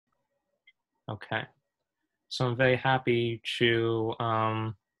Okay, so I'm very happy to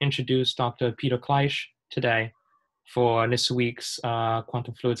introduce Dr. Pieter Claeys today for this week's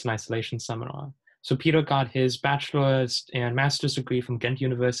Quantum Fluids and Isolation seminar. So Peter got his bachelor's and master's degree from Ghent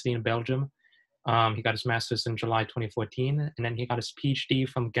University in Belgium. He got his master's in July 2014, and then he got his PhD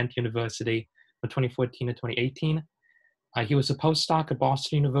from Ghent University from 2014 to 2018. He was a postdoc at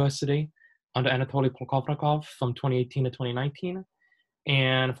Boston University under Anatoly Polkovnikov from 2018 to 2019.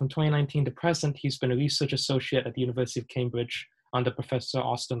 And from 2019 to present, he's been a research associate at the University of Cambridge under Professor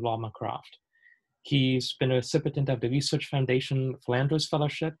Austin Lawman-Craft. He's been a recipient of the Research Foundation Philandros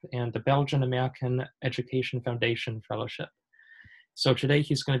Fellowship and the Belgian American Education Foundation Fellowship. So today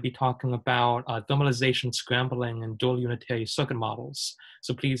he's going to be talking about thermalization, scrambling, and dual-unitary circuit models.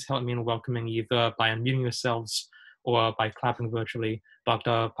 So please help me in welcoming either by unmuting yourselves or by clapping virtually,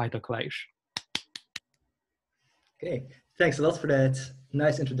 Dr. Pieter Claeys. Okay, thanks a lot for that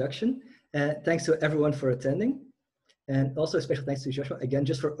nice introduction. Thanks to everyone for attending. And also a special thanks to Joshua, again,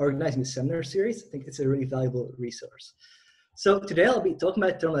 just for organizing the seminar series. I think it's a really valuable resource. So today I'll be talking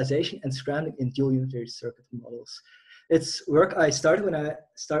about thermalization and scrambling in dual-unitary circuit models. It's work I started when I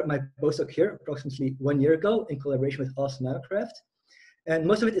started my postdoc here approximately 1 year ago in collaboration with Austin Lawman-Craft. And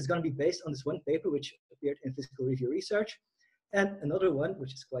most of it is going to be based on this one paper which appeared in Physical Review Research. And another one,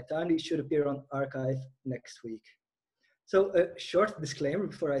 which is quite timely, should appear on Archive next week. So a short disclaimer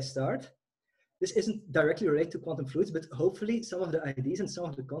before I start. This isn't directly related to quantum fluids, but hopefully some of the ideas and some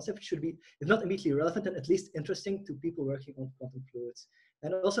of the concepts should be, if not immediately relevant, then at least interesting to people working on quantum fluids.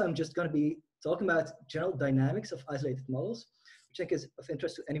 And also I'm just going to be talking about general dynamics of isolated models, which I think is of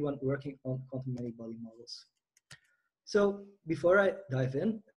interest to anyone working on quantum many-body models. So before I dive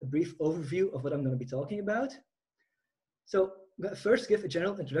in, a brief overview of what I'm going to be talking about. So I'm going to first give a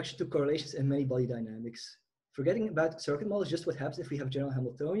general introduction to correlations in many-body dynamics. Forgetting about circuit models, just what happens if we have general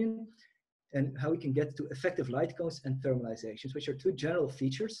Hamiltonian, and how we can get to effective light cones and thermalizations, which are two general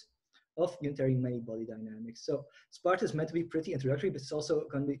features of unitary many-body dynamics. So this part is meant to be pretty introductory, but it's also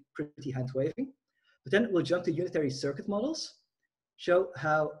going to be pretty hand-waving. But then we'll jump to unitary circuit models, show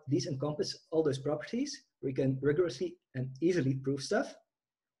how these encompass all those properties. We can rigorously and easily prove stuff.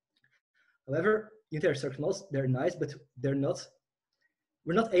 However, unitary circuit models, they're nice, but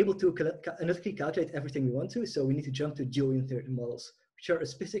we're not able to analytically calculate everything we want to, so we need to jump to dual unitary models, which are a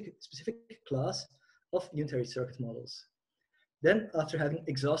specific class of unitary circuit models. Then, after having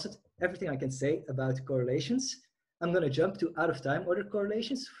exhausted everything I can say about correlations, I'm going to jump to out-of-time order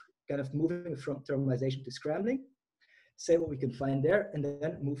correlations, kind of moving from thermalization to scrambling, say what we can find there, and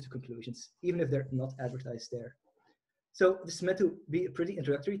then move to conclusions, even if they're not advertised there. So this is meant to be a pretty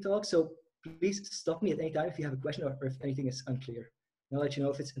introductory talk, so please stop me at any time if you have a question or if anything is unclear. And I'll let you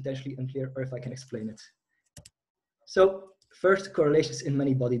know if it's intentionally unclear or if I can explain it. So first, correlations in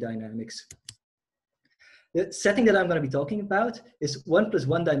many-body dynamics. The setting that I'm going to be talking about is 1 +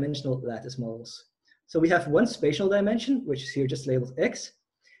 1 dimensional lattice models. So we have one spatial dimension, which is here just labeled x,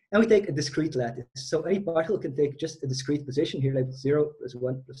 and we take a discrete lattice. So any particle can take just a discrete position, here labeled 0 +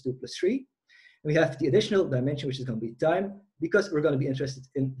 1 + 2 + 3. And we have the additional dimension, which is going to be time, because we're going to be interested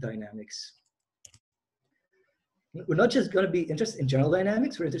in dynamics. We're not just going to be interested in general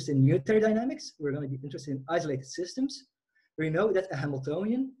dynamics, we're interested in unitary dynamics. We're going to be interested in isolated systems. We know that a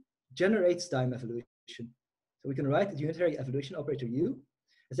Hamiltonian generates time evolution. So we can write the unitary evolution operator U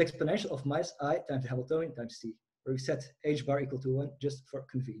as exponential of minus I times the Hamiltonian times t, where we set h bar equal to 1 just for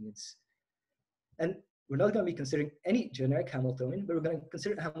convenience. And we're not going to be considering any generic Hamiltonian, but we're going to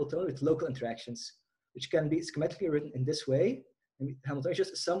consider a Hamiltonian with local interactions, which can be schematically written in this way. And Hamiltonian is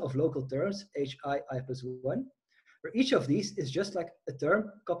just a sum of local terms, hi + 1, where each of these is just like a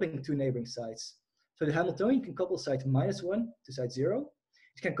term coupling two neighboring sides. So the Hamiltonian can couple site -1 to site 0.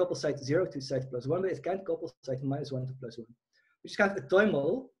 It can couple site 0 to site +1, but it can't couple site -1 to +1, which is kind of a toy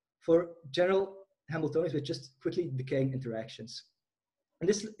model for general Hamiltonians with just quickly decaying interactions. And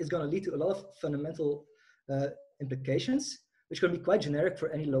this is going to lead to a lot of fundamental implications, which are going to be quite generic for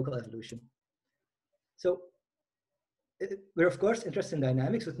any local evolution. So we're of course interested in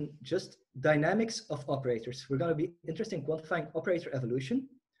dynamics, with just dynamics of operators. We're going to be interested in quantifying operator evolution,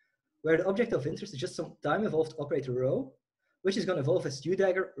 where the object of interest is just some time-evolved operator rho, which is going to evolve as U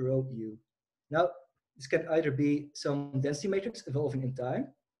dagger rho U. Now, this can either be some density matrix evolving in time,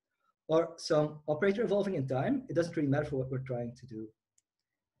 or some operator evolving in time. It doesn't really matter for what we're trying to do.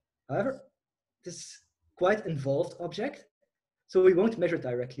 However, this is quite involved object, so we won't measure it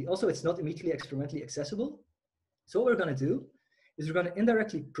directly. Also, it's not immediately experimentally accessible. So what we're going to do is we're going to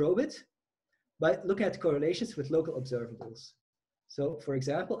indirectly probe it by looking at correlations with local observables. So for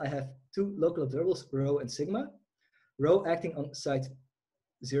example, I have two local observables, rho and sigma. Rho acting on site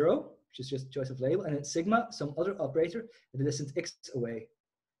 0 which is just choice of label, and then sigma, some other operator at the distance x away.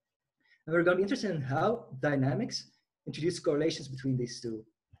 And we're going to be interested in how dynamics introduce correlations between these two.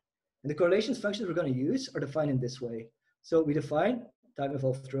 And the correlations functions we're going to use are defined in this way. So we define time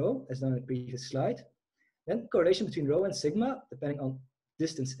evolved rho, as done in the previous slide. Then correlation between rho and sigma, depending on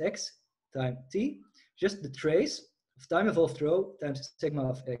distance x time t, just the trace of time evolved rho times sigma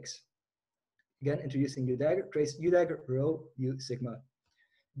of x. Again, introducing U dagger, trace U dagger, rho, U sigma.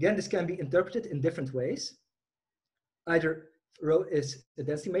 Again, this can be interpreted in different ways. Either rho is the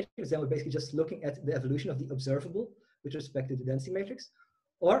density matrix, then we're basically just looking at the evolution of the observable with respect to the density matrix,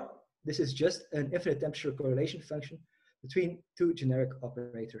 or this is just an infinite temperature correlation function between two generic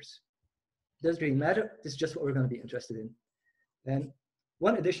operators. Doesn't really matter, this is just what we're going to be interested in. And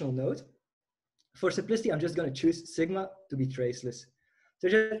one additional note, for simplicity, I'm just going to choose sigma to be traceless. So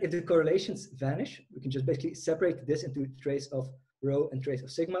just if the correlations vanish, we can just basically separate this into trace of rho and trace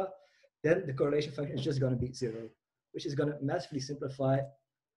of sigma, then the correlation function is just going to be 0, which is going to massively simplify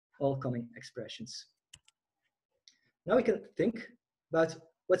all coming expressions. Now we can think about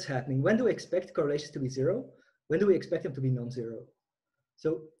what's happening. When do we expect correlations to be 0? When do we expect them to be non-zero?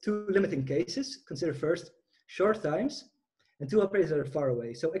 So two limiting cases. Consider first short times and two operators that are far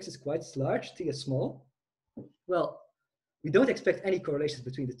away. So x is quite large, t is small. Well, we don't expect any correlations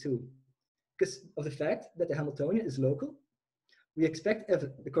between the two because of the fact that the Hamiltonian is local. We expect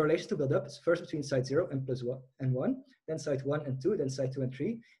the correlations to build up first between site 0 and plus 1 and 1, then site 1 and 2, then site 2 and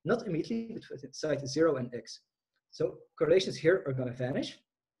 3, not immediately between site 0 and x. So correlations here are going to vanish.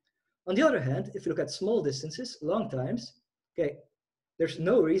 On the other hand, if you look at small distances, long times, okay, there's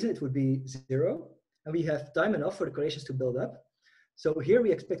no reason it would be 0, and we have time enough for the correlations to build up. So here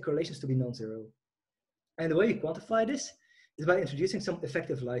we expect correlations to be non-zero. And the way you quantify this is by introducing some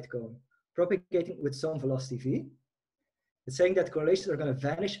effective light cone, propagating with some velocity v. It's saying that correlations are going to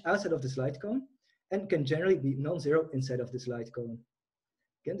vanish outside of this light cone and can generally be non-zero inside of this light cone.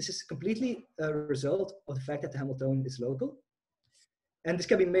 Again, this is completely a result of the fact that the Hamiltonian is local. And this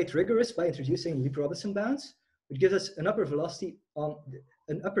can be made rigorous by introducing Lieb-Robinson bounds, which gives us an upper velocity on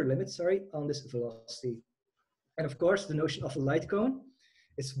an upper limit, sorry, on this velocity. And of course, the notion of a light cone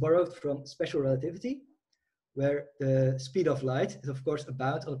is borrowed from special relativity, where the speed of light is of course a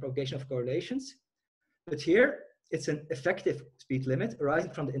bound on the propagation of correlations. But here, it's an effective speed limit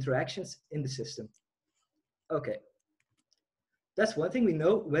arising from the interactions in the system. Okay. That's one thing we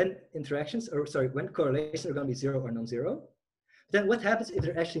know when interactions, or sorry, when correlations are going to be 0 or non-zero. Then what happens if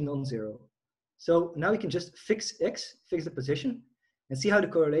they're actually non-zero? So now we can just fix x, fix the position, and see how the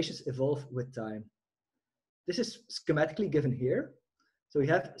correlations evolve with time. This is schematically given here. So we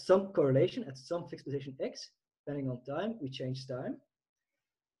have some correlation at some fixed position x, depending on time, we change time.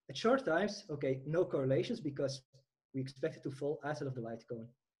 At short times, okay, no correlations because we expect it to fall outside of the light cone.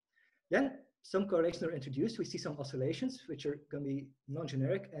 Then some correlations are introduced. We see some oscillations, which are going to be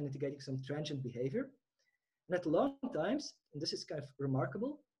non-generic and indicating some transient behavior. And at long times, and this is kind of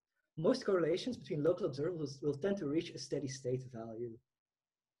remarkable, most correlations between local observables will tend to reach a steady state value.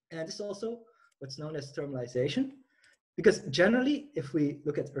 And this is also what's known as thermalization, because generally, if we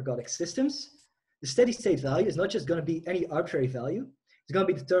look at ergodic systems, the steady state value is not just going to be any arbitrary value, it's going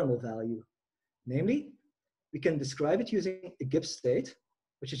to be the thermal value. Namely, we can describe it using a Gibbs state,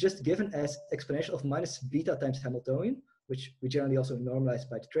 which is just given as exponential of minus beta times Hamiltonian, which we generally also normalize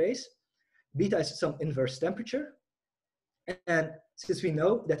by the trace. Beta is some inverse temperature. And since we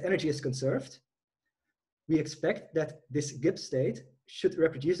know that energy is conserved, we expect that this Gibbs state should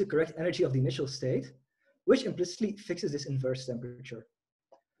reproduce the correct energy of the initial state, which implicitly fixes this inverse temperature.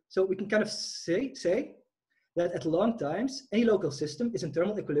 So we can kind of say that at long times, any local system is in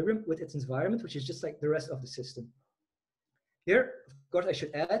thermal equilibrium with its environment, which is just like the rest of the system. Here, of course, I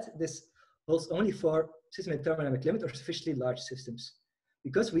should add, this holds only for systems in thermodynamic limit or sufficiently large systems,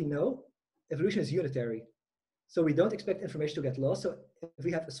 because we know evolution is unitary. So we don't expect information to get lost. So if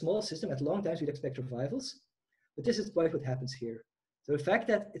we have a small system, at long times, we'd expect revivals. But this is quite what happens here. So the fact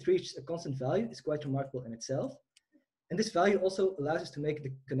that it reaches a constant value is quite remarkable in itself. And this value also allows us to make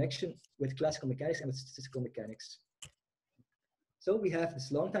the connection with classical mechanics and with statistical mechanics. So we have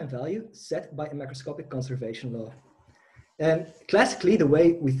this long time value set by a macroscopic conservation law. And classically, the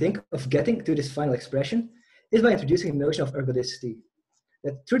way we think of getting to this final expression is by introducing the notion of ergodicity.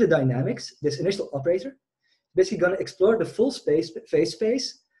 That through the dynamics, this initial operator is basically going to explore the full phase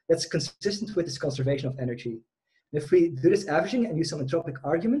space that's consistent with this conservation of energy. And if we do this averaging and use some entropic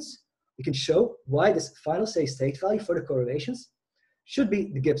arguments, we can show why this final state value for the correlations should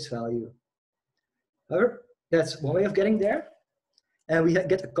be the Gibbs value. However, that's one way of getting there. And we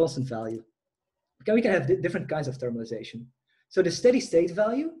get a constant value. We can have different kinds of thermalization. So the steady state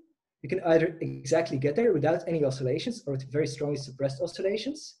value You can either exactly get there without any oscillations or with very strongly suppressed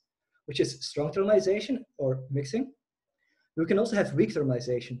oscillations, which is strong thermalization or mixing. We can also have weak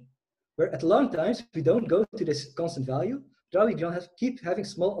thermalization, where at long times we don't go to this constant value, but we don't keep having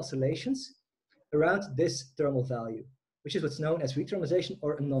small oscillations around this thermal value, which is what's known as weak thermalization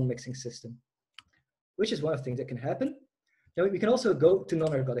or a non-mixing system, which is one of the things that can happen. Now we can also go to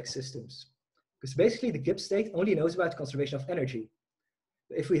non-ergodic systems, because basically the Gibbs state only knows about conservation of energy.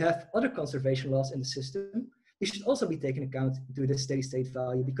 If we have other conservation laws in the system, these should also be taken account to the steady state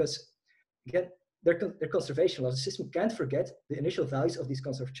value, because again, they're conservation laws. The system can't forget the initial values of these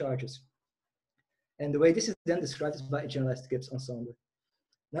conserved charges. And the way this is then described is by a generalized Gibbs ensemble.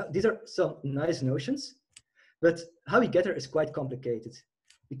 Now, these are some nice notions, but how we get there is quite complicated,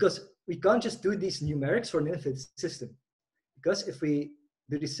 because we can't just do these numerics for an infinite system. Because if we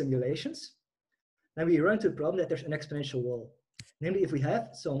do these simulations, then we run into the problem that there's an exponential wall. Namely, if we have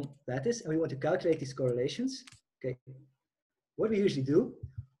some lattice and we want to calculate these correlations, okay, what we usually do,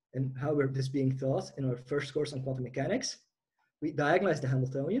 and how we're this being taught in our first course on quantum mechanics, we diagonalize the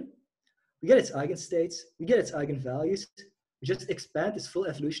Hamiltonian, we get its eigenstates, we get its eigenvalues, we just expand this full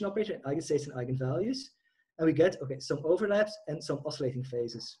evolution operator in eigenstates and eigenvalues, and we get, okay, some overlaps and some oscillating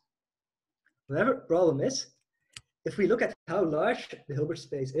phases. Whatever problem is, if we look at how large the Hilbert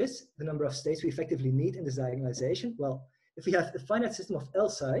space is, the number of states we effectively need in this diagonalization, well, if we have a finite system of L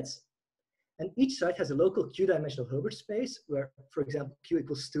sides, and each side has a local q-dimensional Hilbert space, where, for example, q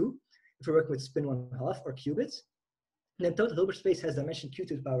equals 2, if we're working with spin 1/2 or qubits, then total Hilbert space has dimension q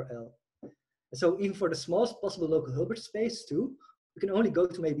to the power L. And so even for the smallest possible local Hilbert space, too, we can only go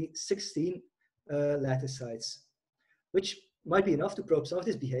to maybe 16 lattice sides, which might be enough to probe some of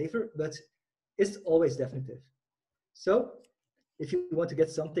this behavior, but isn't always definitive. So if you want to get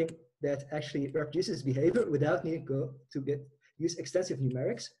something that actually reproduces behavior without needing to use extensive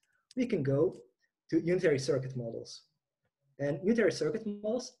numerics, we can go to unitary circuit models. And unitary circuit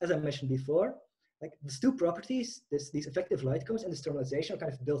models, as I mentioned before, like these two properties, these effective light cones and this thermalization are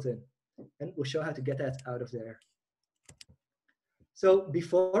kind of built in. And we'll show how to get that out of there. So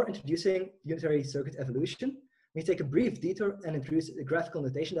before introducing unitary circuit evolution, we take a brief detour and introduce a graphical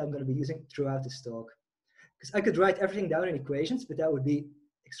notation that I'm going to be using throughout this talk. Because I could write everything down in equations, but that would be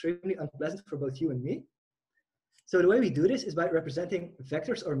extremely unpleasant for both you and me. So the way we do this is by representing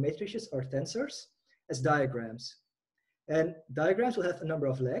vectors or matrices or tensors as diagrams. And diagrams will have a number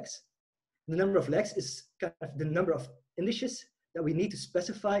of legs. The number of legs is kind of the number of indices that we need to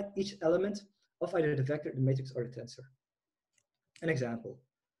specify each element of either the vector, the matrix, or the tensor. An example.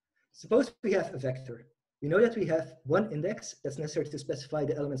 Suppose we have a vector. We know that we have one index that's necessary to specify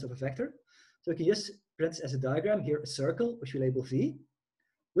the elements of a vector. So we can just present this as a diagram, here a circle, which we label V,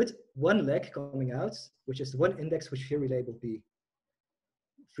 with one leg coming out, which is the one index, which here we label B.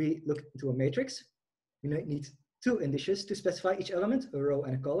 If we look into a matrix, we need two indices to specify each element, a row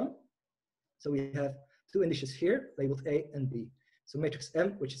and a column. So we have two indices here, labeled A and B. So matrix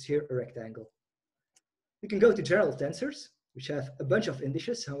M, which is here a rectangle. We can go to general tensors, which have a bunch of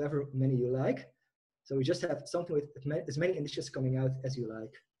indices, however many you like. So we just have something with as many indices coming out as you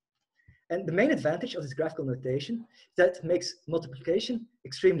like. And the main advantage of this graphical notation is that it makes multiplication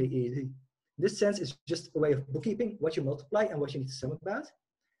extremely easy. In this sense, it's just a way of bookkeeping what you multiply and what you need to sum about.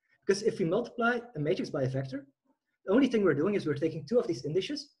 Because if we multiply a matrix by a vector, the only thing we're doing is we're taking two of these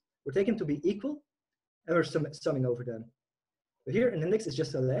indices, we're taking them to be equal, and we're summing over them. But here, an index is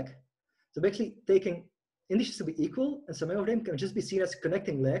just a leg. So basically, taking indices to be equal and summing over them can just be seen as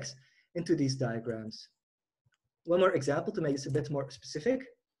connecting legs into these diagrams. One more example to make this a bit more specific.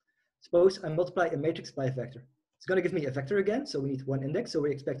 Suppose I multiply a matrix by a vector. It's going to give me a vector again, so we need one index, so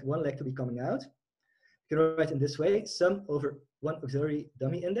we expect one leg to be coming out. You can write in this way, sum over one auxiliary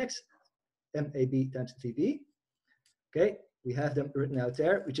dummy index, MAB times VB. Okay, we have them written out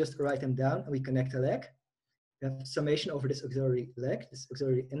there. We just write them down and we connect a leg. We have summation over this auxiliary leg, this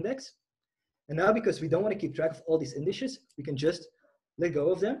auxiliary index. And now, because we don't want to keep track of all these indices, we can just let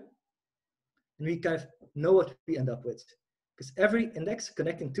go of them. And we kind of know what we end up with. Because every index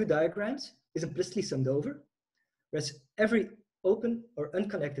connecting two diagrams is implicitly summed over, whereas every open or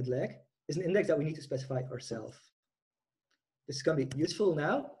unconnected leg is an index that we need to specify ourselves. This is going to be useful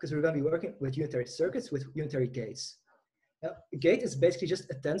now because we're going to be working with unitary circuits with unitary gates. Now, a gate is basically just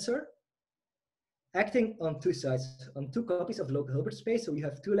a tensor acting on two sides, on two copies of local Hilbert space. So we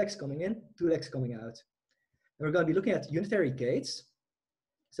have two legs coming in, two legs coming out. And we're going to be looking at unitary gates.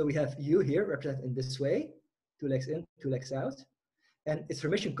 So we have U here represented in this way, two legs in, two legs out. And its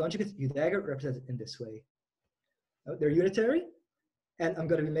Hermitian conjugate, U dagger, represented in this way. Now, they're unitary. And I'm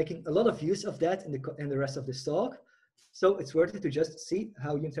going to be making a lot of use of that in the rest of this talk. So it's worth it to just see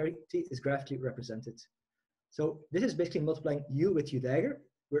how unitarity is graphically represented. So this is basically multiplying U with U dagger.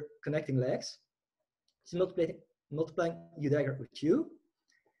 We're connecting legs. So multiplying U dagger with U.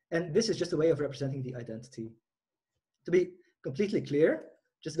 And this is just a way of representing the identity. To be completely clear,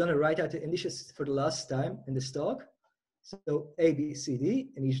 just gonna write out the indices for the last time in this talk. So A, B, C,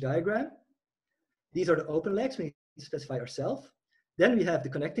 D in each diagram. These are the open legs we need to specify ourselves. Then we have the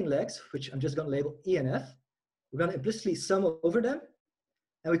connecting legs, which I'm just gonna label E and F. We're gonna implicitly sum over them,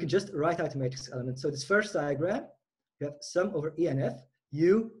 and we can just write out the matrix element. So this first diagram, we have sum over E and F,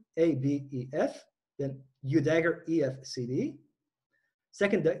 U, A, B, E, F, then U dagger, E, F, C, D.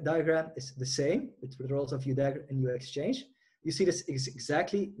 Second diagram is the same, with the roles of U dagger and U exchange. You see this is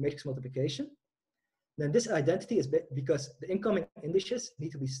exactly matrix multiplication. Then this identity is because the incoming indices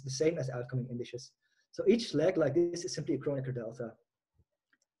need to be the same as the outgoing indices. So each leg like this is simply a Kronecker delta.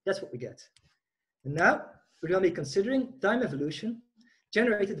 That's what we get. And now we're going to be considering time evolution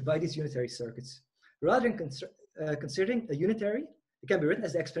generated by these unitary circuits. Rather than considering a unitary, it can be written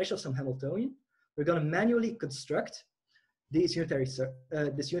as the exponential sum Hamiltonian. We're going to manually construct these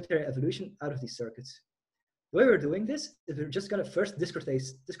this unitary evolution out of these circuits. The way we're doing this is we're just going to first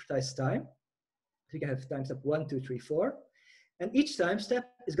discretize time. So you can have time step 1, 2, 3, 4. And each time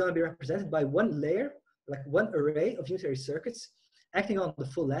step is going to be represented by one layer, like one array of unitary circuits acting on the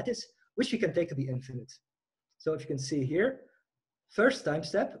full lattice, which we can take to be infinite. So if you can see here, first time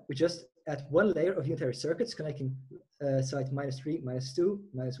step, we just add one layer of unitary circuits connecting side -3, -2,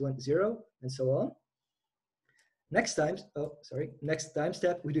 -1, 0, and so on. Next time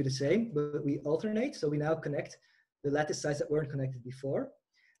step, we do the same, but we alternate. So we now connect the lattice sides that weren't connected before.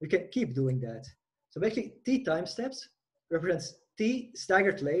 We can keep doing that. So basically, T time steps represents T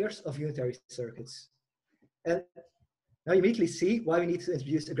staggered layers of unitary circuits. And now you immediately see why we need to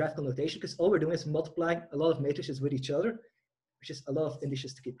introduce a graphical notation, because all we're doing is multiplying a lot of matrices with each other, which is a lot of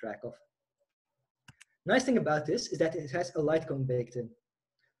indices to keep track of. Nice thing about this is that it has a light cone baked in.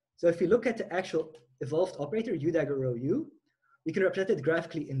 So if you look at the actual evolved operator, U dagger rho U, we can represent it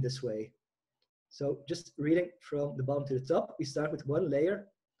graphically in this way. So just reading from the bottom to the top, we start with one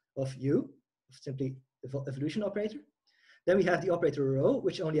layer of U, simply evolution operator. Then we have the operator rho,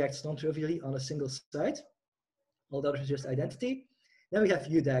 which only acts non-trivially on a single side. All the others are just identity. Then we have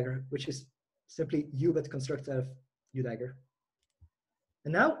U dagger, which is simply U but constructed out of U dagger.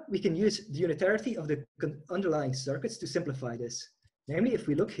 And now we can use the unitarity of the underlying circuits to simplify this. Namely, if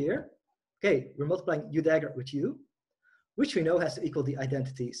we look here, okay, we're multiplying U dagger with U, which we know has to equal the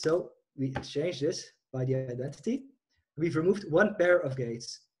identity. So we exchange this by the identity. We've removed one pair of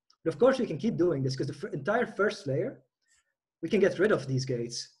gates. But of course, we can keep doing this because the entire first layer, we can get rid of these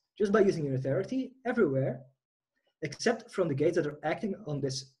gates just by using unitarity everywhere, except from the gates that are acting on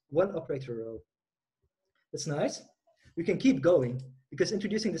this one operator row. That's nice. We can keep going because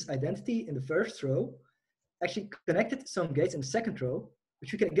introducing this identity in the first row actually connected some gates in the second row,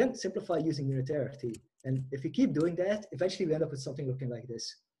 which we can again simplify using unitarity. And if we keep doing that, eventually we end up with something looking like this.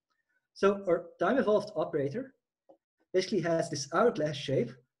 So our time evolved operator basically has this hourglass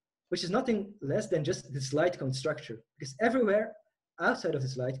shape, which is nothing less than just this light cone structure. Because everywhere outside of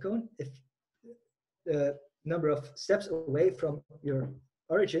this light cone, if the number of steps away from your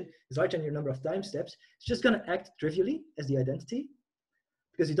origin is larger than your number of time steps, it's just going to act trivially as the identity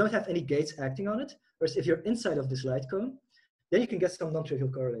because you don't have any gates acting on it. Whereas if you're inside of this light cone, then you can get some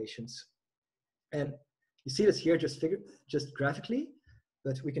non-trivial correlations. And you see this here just graphically,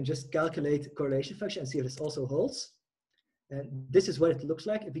 but we can just calculate correlation function and see if this also holds. And this is what it looks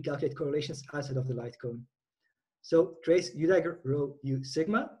like if we calculate correlations outside of the light cone. So trace U dagger rho U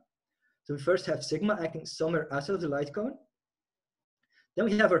sigma. So we first have sigma acting somewhere outside of the light cone. Then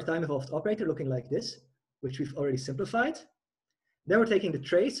we have our time evolved operator looking like this, which we've already simplified. Then we're taking the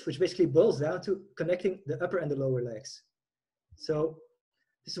trace, which basically boils down to connecting the upper and the lower legs. So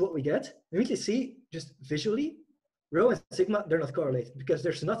this is what we get. We immediately see just visually, rho and sigma, they're not correlated because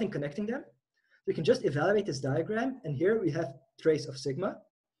there's nothing connecting them. We can just evaluate this diagram, and here we have trace of sigma,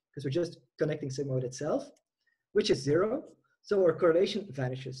 because we're just connecting sigma with itself, which is 0. So our correlation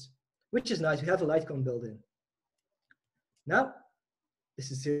vanishes, which is nice. We have a light cone built in. Now, this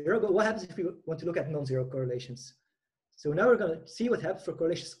is 0, but what happens if we want to look at non-zero correlations? So now we're going to see what happens for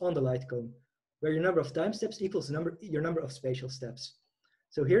correlations on the light cone, where your number of time steps equals your number of spatial steps.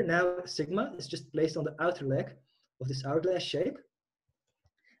 So here now, sigma is just placed on the outer leg of this hourglass shape.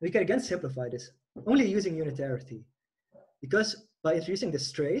 We can again simplify this, only using unitarity. Because by introducing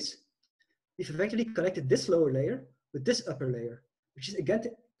this trace, we've effectively connected this lower layer with this upper layer, which is again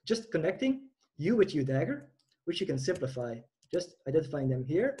just connecting U with U dagger, which you can simplify. Just identifying them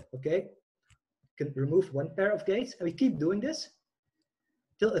here, okay. can remove one pair of gates, and we keep doing this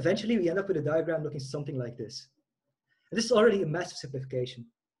till eventually we end up with a diagram looking something like this. And this is already a massive simplification.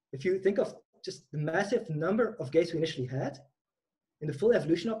 If you think of just the massive number of gates we initially had in the full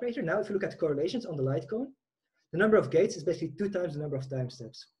evolution operator, now if you look at the correlations on the light cone, the number of gates is basically 2 times the number of time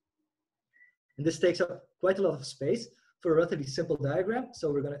steps. And this takes up quite a lot of space for a relatively simple diagram.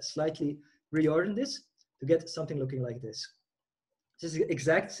 So we're going to slightly reorder this to get something looking like this. This is the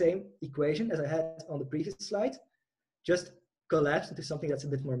exact same equation as I had on the previous slide, just collapsed into something that's a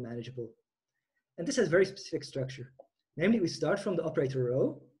bit more manageable. And this has very specific structure. Namely, we start from the operator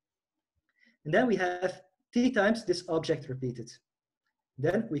rho, and then we have t times this object repeated.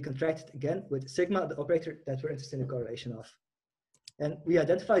 Then we contract it again with sigma, the operator that we're interested in the correlation of. And we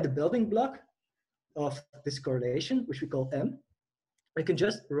identify the building block of this correlation, which we call M. We can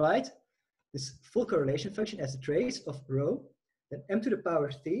just write this full correlation function as the trace of rho, then m to the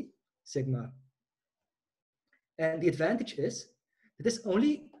power t sigma. And the advantage is that this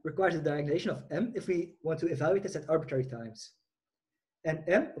only requires the diagonalization of m if we want to evaluate this at arbitrary times. And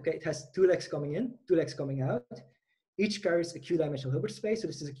m, okay, it has 2 legs coming in, 2 legs coming out. Each carries a q-dimensional Hilbert space, so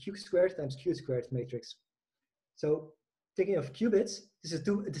this is a q squared times q squared matrix. So thinking of qubits, this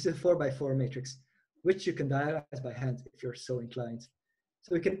is a 4 by 4 matrix, which you can diagonalize by hand if you're so inclined.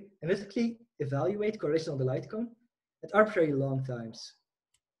 So we can analytically evaluate correlation on the light cone at arbitrarily long times.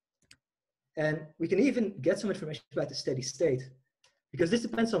 And we can even get some information about the steady state, because this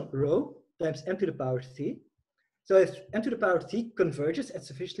depends on rho times m to the power t. So if m to the power t converges at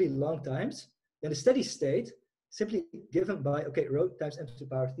sufficiently long times, then the steady state simply given by, okay, rho times m to the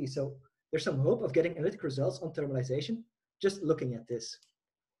power t. So there's some hope of getting analytic results on thermalization just looking at this.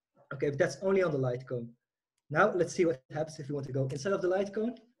 Okay, but that's only on the light cone. Now let's see what happens if you want to go inside of the light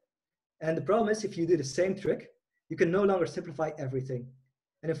cone. And the problem is if you do the same trick, you can no longer simplify everything.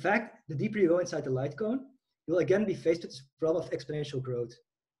 And in fact, the deeper you go inside the light cone, you'll again be faced with this problem of exponential growth.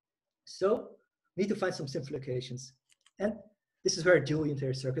 So we need to find some simplifications. And this is where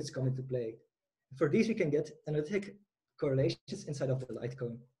dual-unitary circuits come into play. For these, we can get analytic correlations inside of the light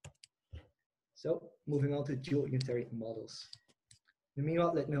cone. So moving on to dual-unitary models. And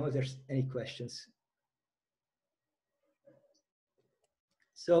meanwhile, let me know if there's any questions.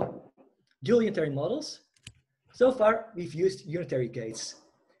 So dual-unitary models. So far, we've used unitary gates.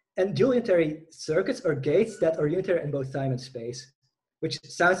 And dual-unitary circuits are gates that are unitary in both time and space, which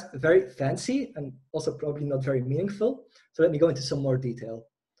sounds very fancy and also probably not very meaningful. So let me go into some more detail.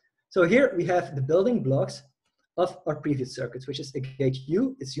 So here we have the building blocks of our previous circuits, which is a gate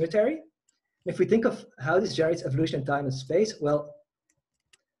U, it's unitary. And if we think of how this generates evolution in time and space, well,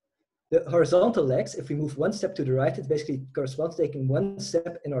 the horizontal legs, if we move one step to the right, it basically corresponds to taking one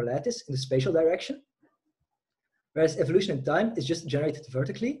step in our lattice in the spatial direction. Whereas evolution in time is just generated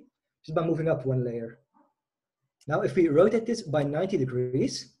vertically, just by moving up one layer. Now, if we rotate this by 90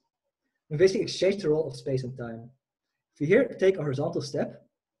 degrees, we basically exchange the role of space and time. If we here take a horizontal step,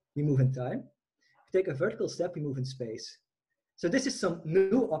 we move in time. If we take a vertical step, we move in space. So this is some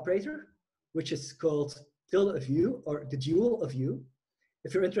new operator, which is called tilde of u, or the dual of u.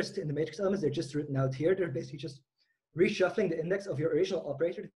 If you're interested in the matrix elements, they're just written out here. They're basically just reshuffling the index of your original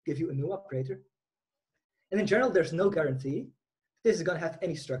operator to give you a new operator. And in general, there's no guarantee this is going to have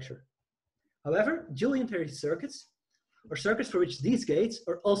any structure. However, dual-unitary circuits are circuits for which these gates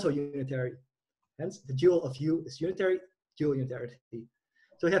are also unitary. Hence, the dual of U is unitary, dual-unitarity.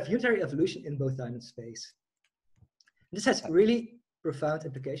 So we have unitary evolution in both time and space. This has really profound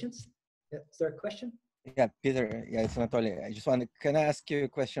implications. Yeah, is there a question? Yeah, Peter, yeah, it's Anatoly. I just wanted, can I ask you a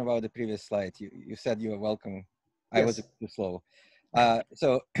question about the previous slide? You said you were welcome. I Yes. was too slow.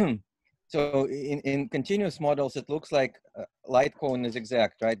 So in continuous models, it looks like light cone is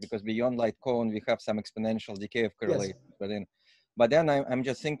exact, right? Because beyond light cone, we have some exponential decay of correlation. Yes. But then I'm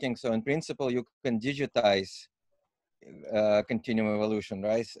just thinking, so in principle, you can digitize continuum evolution,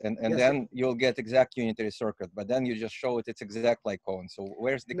 right? And yes, then you'll get exact unitary circuit, but then you just show it, it's exact like cone. So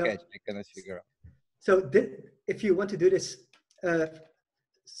where's the catch? I cannot figure out. So if you want to do this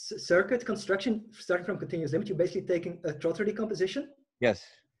circuit construction, starting from continuous limit, you're basically taking a Trotter decomposition. Yes.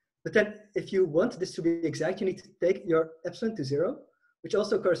 But then if you want this to be exact, you need to take your epsilon to 0, which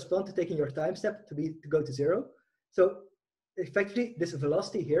also corresponds to taking your time step to go to 0. So effectively, this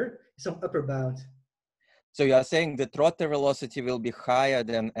velocity here is some upper bound. So you are saying the Trotter velocity will be higher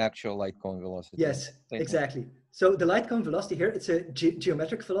than actual light cone velocity? Yes, exactly. So the light cone velocity here, it's a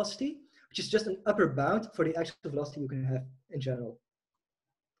geometric velocity, which is just an upper bound for the actual velocity you can have in general.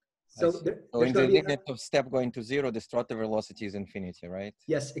 So, so in the limit of step going to 0, the Trotter velocity is infinity, right?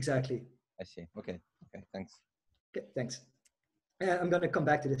 Yes, exactly. I see. Okay. Okay. Thanks. Okay, thanks. I'm going to come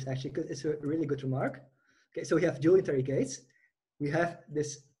back to this actually, because it's a really good remark. Okay, so we have dual-unitary gates. We have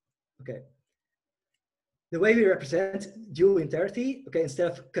this, okay. The way we represent dual-unitarity, okay,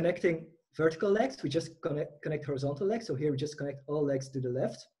 instead of connecting vertical legs, we just connect horizontal legs. So here we just connect all legs to the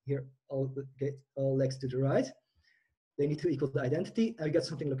left, here all legs to the right. They need to equal the identity, and we get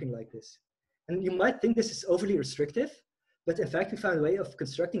something looking like this. And you might think this is overly restrictive, but in fact, we found a way of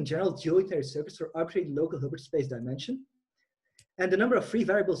constructing general dual-unitary circuits for arbitrary local Hilbert space dimension. And the number of free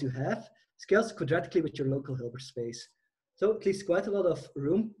variables you have scales quadratically with your local Hilbert space. So it leaves quite a lot of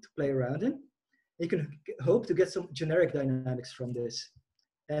room to play around in. You can hope to get some generic dynamics from this.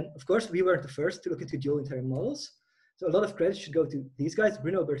 And of course, we weren't the first to look into dual-unitary models. So a lot of credit should go to these guys,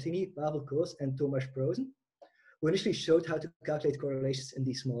 Bruno Bertini, Pavel Koos, and Tomasz Prosen, who initially showed how to calculate correlations in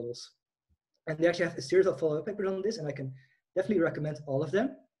these models. And they actually have a series of follow-up papers on this, and I can definitely recommend all of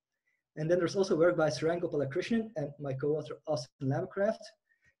them. And then there's also work by Saran Gopalakrishnan and my co-author Austin Lamcraft,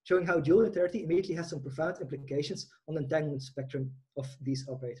 showing how dual-unitarity immediately has some profound implications on the entanglement spectrum of these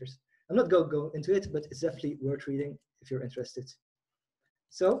operators. I'm not going to go into it, but it's definitely worth reading if you're interested.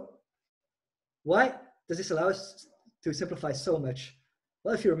 So why does this allow us to simplify so much?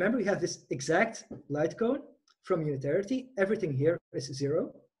 Well, if you remember, we have this exact light cone from unitarity. Everything here is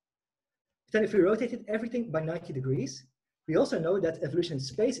 0. Then if we rotated everything by 90 degrees, we also know that evolution in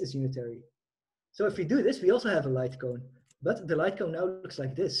space is unitary. So if we do this, we also have a light cone, but the light cone now looks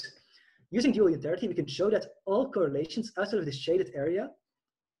like this. Using dual unitarity, we can show that all correlations outside of this shaded area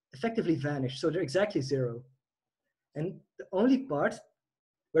effectively vanish. So they're exactly 0. And the only part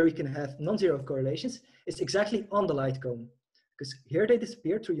where we can have non-zero correlations is exactly on the light cone, because here they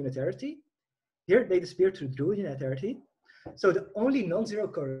disappear through unitarity, here they disappear through dual unitarity. So the only non-zero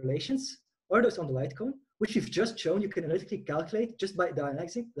correlations are those on the light cone, which we've just shown you can analytically calculate just by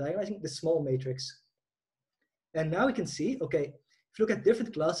diagonalizing the small matrix. And now we can see, okay, if you look at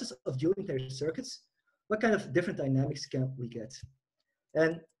different classes of dual unitary circuits, what kind of different dynamics can we get?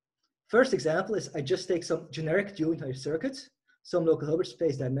 And first example is I just take some generic dual unitary circuits, some local Hilbert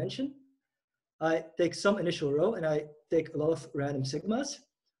space dimension. I take some initial row and I take a lot of random sigmas.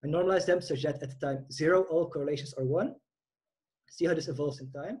 I normalize them such that at the time 0, all correlations are 1. See how this evolves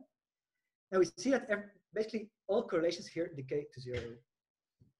in time. And we see that basically all correlations here decay to 0,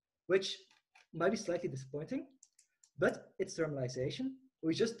 which might be slightly disappointing, but it's thermalization.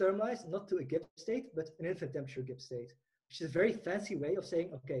 We just thermalize not to a Gibbs state, but an infinite temperature Gibbs state, which is a very fancy way of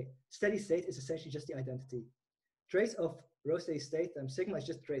saying, okay, steady state is essentially just the identity. Trace of rho steady state times sigma is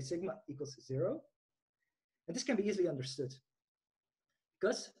just trace sigma equals 0. And this can be easily understood.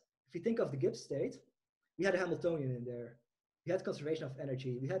 Because if you think of the Gibbs state, we had a Hamiltonian in there. We had conservation of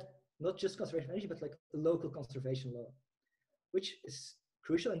energy. We had not just conservation of energy, but like a local conservation law, which is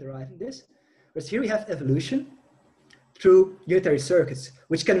crucial in deriving this. Whereas here we have evolution through unitary circuits,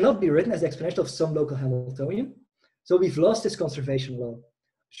 which cannot be written as the exponential of some local Hamiltonian. So we've lost this conservation law,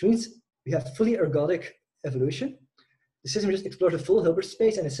 which means we have fully ergodic evolution. The system just explores the full Hilbert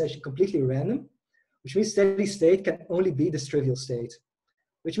space and is essentially completely random, which means steady state can only be this trivial state,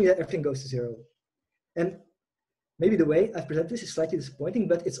 which means that everything goes to 0. And maybe the way I've presented this is slightly disappointing,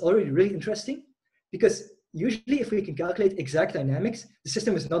 but it's already really interesting because usually if we can calculate exact dynamics, the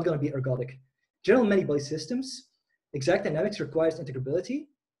system is not going to be ergodic. General many-body systems, exact dynamics requires integrability,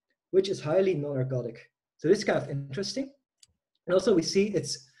 which is highly non-ergodic. So this is kind of interesting. And also we see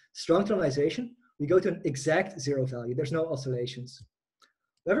it's strong thermalization. We go to an exact 0 value. There's no oscillations.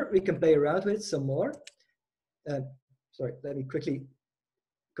 However, we can play around with it some more. Sorry, let me quickly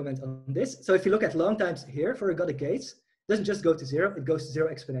comment on this. So if you look at long times here for ergodic gates, it doesn't just go to 0, it goes to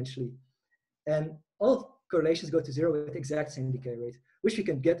 0 exponentially. And all correlations go to 0 with the exact same decay rate, which we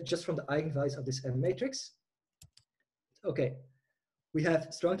can get just from the eigenvalues of this M matrix. Okay, we have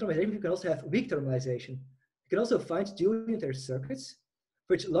strong thermalization. We can also have weak thermalization. You can also find dual unitary circuits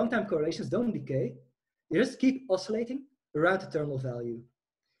for which long-time correlations don't decay. They just keep oscillating around the terminal value.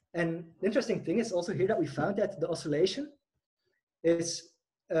 And the interesting thing is also here that we found that the oscillation is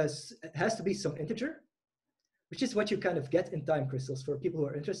has to be some integer, which is what you kind of get in time crystals for people who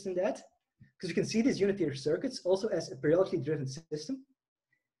are interested in that. Because you can see these unitary circuits also as a periodically driven system.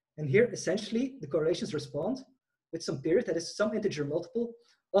 And here, essentially, the correlations respond with some period that is some integer multiple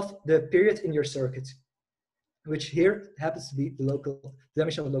of the period in your circuit, which here happens to be the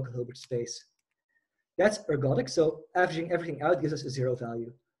dimension of the local Hilbert space. That's ergodic, so averaging everything out gives us a 0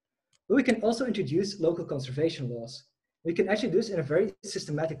 value. But we can also introduce local conservation laws. We can actually do this in a very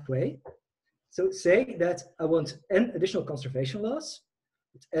systematic way. So say that I want n additional conservation laws,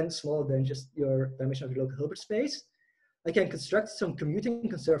 with n smaller than just your dimension of your local Hilbert space. I can construct some commuting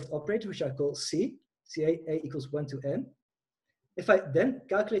conserved operator, which I call C, CA equals 1 to n. if I then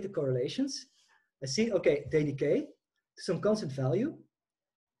calculate the correlations, I see, okay, they decay to some constant value,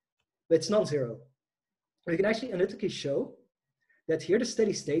 but it's non-zero. We can actually analytically show that here the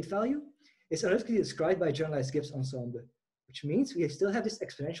steady state value is analytically described by a generalized Gibbs ensemble, which means we still have this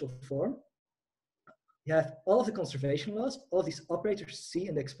exponential form. We have all of the conservation laws, all of these operators C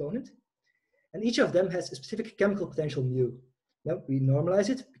in the exponent, and each of them has a specific chemical potential mu. Now we normalize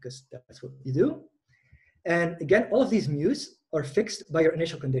it because that's what you do. And again, all of these mu's are fixed by your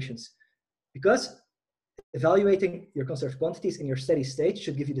initial conditions, because evaluating your conserved quantities in your steady state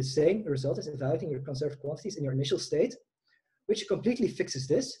should give you the same result as evaluating your conserved quantities in your initial state, which completely fixes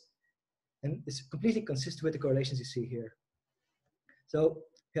this and is completely consistent with the correlations you see here. So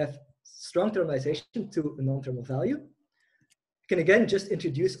we have strong thermalization to a non-thermal value. We can again just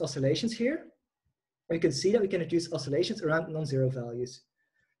introduce oscillations here. And you can see that we can introduce oscillations around non-zero values.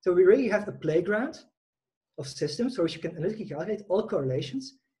 So we really have a playground of systems for which you can analytically calculate all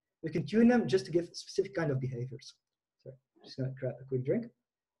correlations. We can tune them just to give specific kind of behaviors. So I'm just gonna grab a quick drink.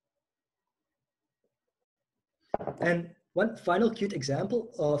 And one final cute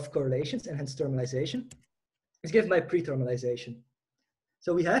example of correlations and hence thermalization is given by pre-thermalization.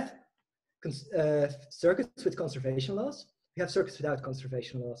 So we have circuits with conservation laws. We have circuits without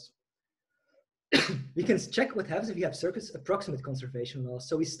conservation laws. We can check what happens if we have circuits approximate conservation laws.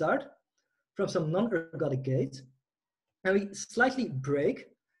 So we start from some non-ergodic gate, and we slightly break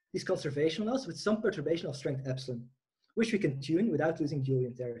these conservation laws with some perturbation of strength epsilon, which we can tune without losing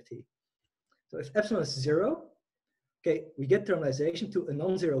dual-unitary. So if epsilon is 0, okay, we get thermalization to a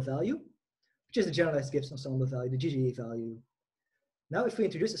non-zero value, which is the generalized Gibbs ensemble value, the GGE value. Now, if we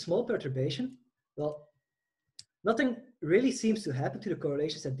introduce a small perturbation, well, nothing really seems to happen to the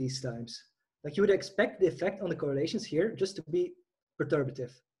correlations at these times. Like you would expect the effect on the correlations here just to be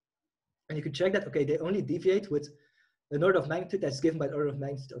perturbative. And you could check that, okay, they only deviate with an order of magnitude that's given by the order of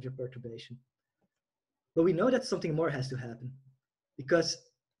magnitude of your perturbation. But we know that something more has to happen, because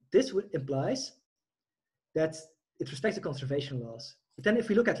this implies that it respects the conservation laws. But then if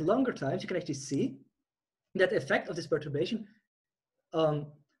we look at longer times, you can actually see that the effect of this perturbation on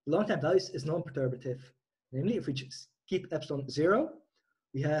long time values is non-perturbative. Namely, if we just keep epsilon 0,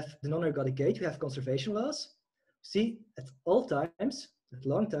 we have the non-ergodic gate, we have conservation laws. See, at all times, at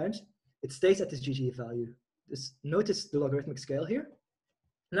long times, it stays at this GGE value. Just notice the logarithmic scale here.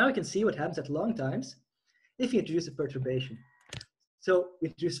 Now we can see what happens at long times if you introduce a perturbation. So we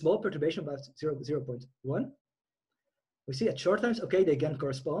introduce small perturbation about 0.1. We see at short times, okay, they again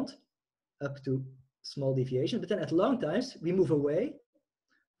correspond up to small deviation, but then at long times, we move away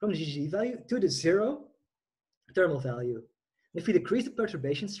from the GGE value to the 0 thermal value. If we decrease the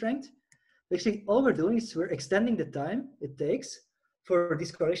perturbation strength, basically all we're doing is we're extending the time it takes for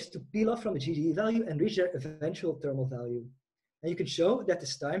these correlations to peel off from the GGE value and reach their eventual thermal value. And you can show that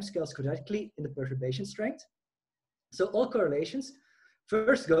this time scales quadratically in the perturbation strength. So all correlations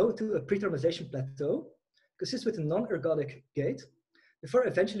first go to a pre-thermalization plateau, consists with a non-ergodic gate, before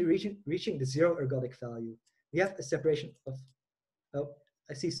eventually reaching the 0 ergodic value. We have a separation of, oh,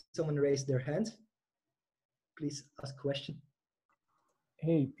 I see someone raise their hand. Please ask a question.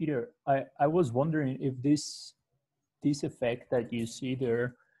 Hey, Peter, I was wondering if this effect that you see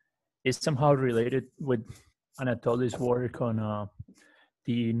there is somehow related with Anatoly's work on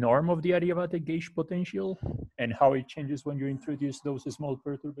the norm of the adiabatic gauge potential and how it changes when you introduce those small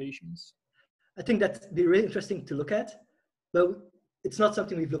perturbations. I think that'd be really interesting to look at, but it's not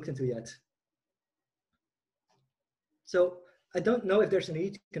something we've looked into yet. So I don't know if there's a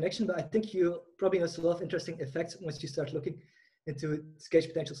neat connection, but I think you'll probably notice a lot of interesting effects once you start looking into gauge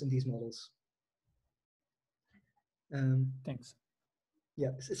potentials in these models. Thanks. Yeah,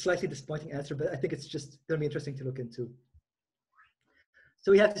 it's a slightly disappointing answer, but I think it's just going to be interesting to look into.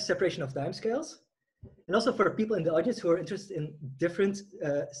 So we have the separation of timescales. And also for people in the audience who are interested in different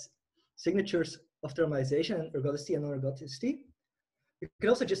signatures of thermalization and ergodicity and non-ergodicity, you can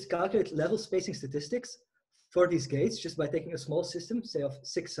also just calculate level spacing statistics for these gates just by taking a small system, say of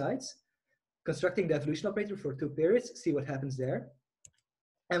 6 sides, constructing the evolution operator for 2 periods, see what happens there.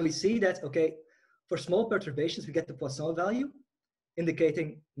 And we see that, okay, for small perturbations, we get the Poisson value,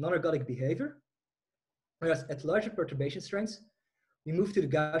 indicating non-ergodic behavior. Whereas at larger perturbation strengths, we move to the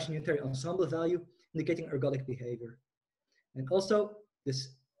Gaussian unitary ensemble value, indicating ergodic behavior. And also, this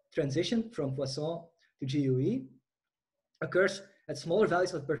transition from Poisson to GUE occurs at smaller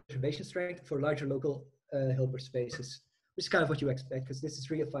values of perturbation strength for larger local Hilbert spaces, which is kind of what you expect, because this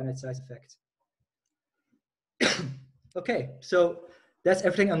is really a finite size effect. Okay, so that's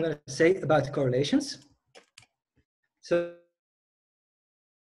everything I'm going to say about correlations. So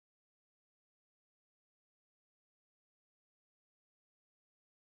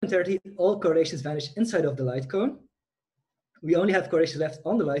dual-unitary, all correlations vanish inside of the light cone. We only have correlations left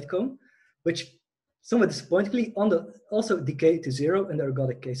on the light cone, which somewhat disappointingly also decay to 0 in the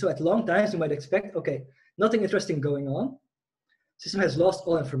ergodic case. So at long times, you might expect, okay, nothing interesting going on. System has lost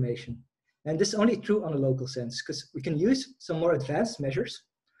all information. And this is only true on a local sense, because we can use some more advanced measures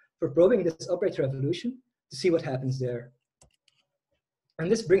for probing this operator evolution to see what happens there.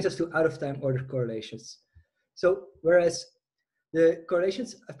 And this brings us to out-of-time ordered correlations. So whereas the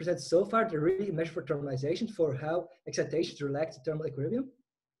correlations I've presented so far, they're really a measure for thermalization for how excitations relax to thermal equilibrium.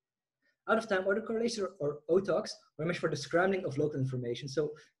 Out-of-time ordered correlations, or OTOCs, are a measure for the scrambling of local information.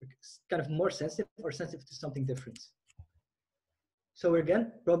 So it's kind of more sensitive or sensitive to something different. So we're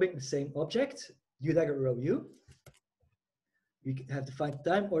again probing the same object, U dagger rho U. We have defined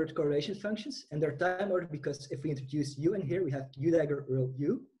time-ordered correlation functions, and they're time-ordered because if we introduce U in here, we have U dagger rho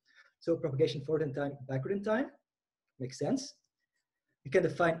U. So propagation forward in time, backward in time. Makes sense. We can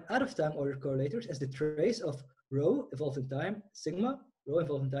define out-of-time ordered correlators as the trace of rho evolved in time, sigma, rho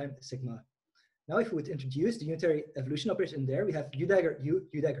evolved in time, sigma. Now if we would introduce the unitary evolution operators in there, we have U dagger U,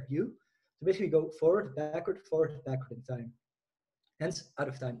 U dagger U. So basically we go forward, backward in time. Hence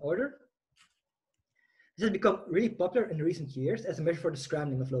out-of-time order. This has become really popular in recent years as a measure for the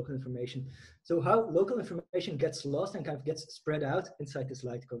scrambling of local information. So how local information gets lost and kind of gets spread out inside this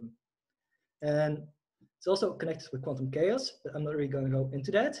light cone. And it's also connected with quantum chaos, but I'm not really going to go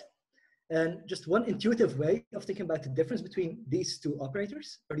into that. And just one intuitive way of thinking about the difference between these two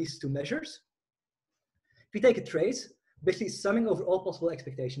operators, or these two measures. If we take a trace, basically summing over all possible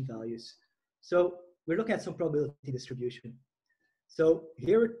expectation values. So we're looking at some probability distribution. So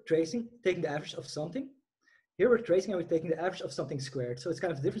here we're tracing, taking the average of something. Here we're tracing and we're taking the average of something squared. So it's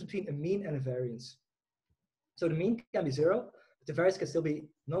kind of the difference between a mean and a variance. So the mean can be 0, but the variance can still be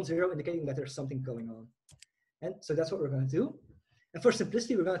non-zero, indicating that there's something going on. And so that's what we're going to do. And for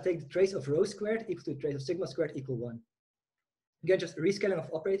simplicity, we're going to take the trace of rho squared equal to the trace of sigma squared equal 1. Again, just rescaling of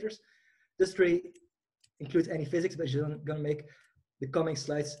operators. This tree includes any physics, but it's going to make the coming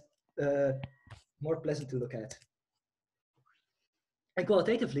slides more pleasant to look at. And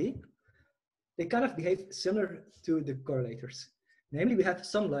qualitatively, they kind of behave similar to the correlators. Namely, we have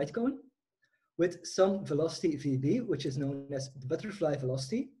some light cone with some velocity VB, which is known as the butterfly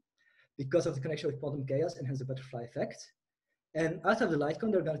velocity, because of the connection with quantum chaos and hence the butterfly effect. And out of the light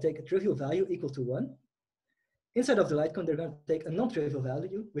cone, they're going to take a trivial value equal to 1. Inside of the light cone, they're going to take a non-trivial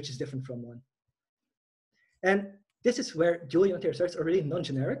value, which is different from 1. And this is where dual-unitary searches are really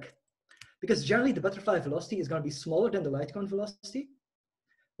non-generic, because generally the butterfly velocity is going to be smaller than the light cone velocity,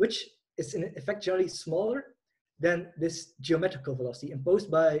 which is in effect generally smaller than this geometrical velocity imposed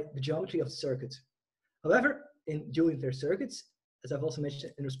by the geometry of the circuit. However, in dual-unitary circuits, as I've also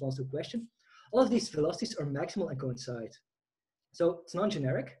mentioned in response to a question, all of these velocities are maximal and coincide. So it's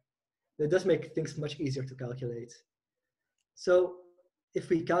non-generic. That does make things much easier to calculate. So if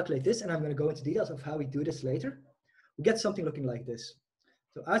we calculate this, and I'm going to go into details of how we do this later, we get something looking like this.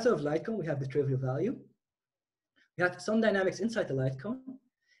 So outside of light cone, we have the trivial value. We have some dynamics inside the light cone.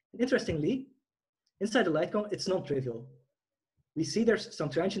 And interestingly, inside the light cone, it's non-trivial. We see there's some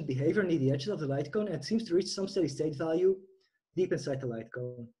transient behavior near the edges of the light cone, and it seems to reach some steady state value deep inside the light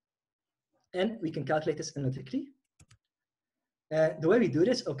cone. And we can calculate this analytically. The way we do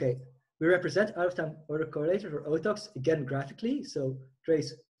this, okay, we represent out-of-time order correlators or OTOCs again graphically. So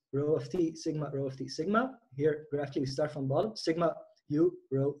trace rho of t, sigma, rho of t, sigma. Here, graphically, we start from bottom, sigma, u,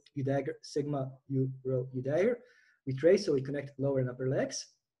 rho, u dagger, sigma, u, rho, u dagger. We trace, so we connect lower and upper legs.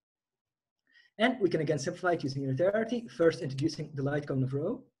 And we can again simplify it using unitarity, first introducing the light cone of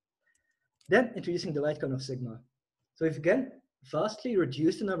rho, then introducing the light cone of sigma. So we've again vastly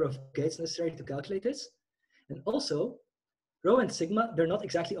reduced the number of gates necessary to calculate this. And also, rho and sigma, they're not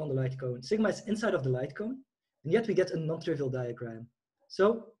exactly on the light cone. Sigma is inside of the light cone, and yet we get a non-trivial diagram.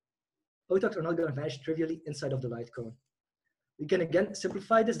 So OTOCs are not going to vanish trivially inside of the light cone. We can again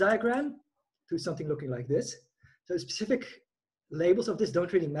simplify this diagram to something looking like this. So specific labels of this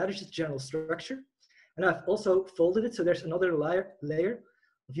don't really matter, just general structure. And I've also folded it, so there's another layer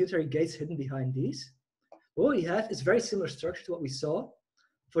of unitary gates hidden behind these. But what we have is very similar structure to what we saw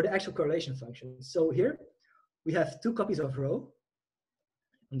for the actual correlation function. So here, we have 2 copies of rho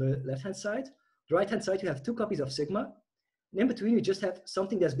on the left-hand side. The right-hand side, you have 2 copies of sigma. And in between, we just have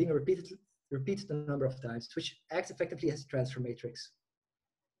something that's being repeated a number of times, which acts effectively as a transfer matrix.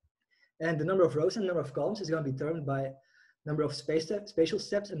 And the number of rows and number of columns is going to be determined by number of spatial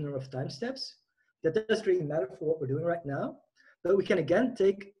steps and number of time steps. That doesn't really matter for what we're doing right now. But we can again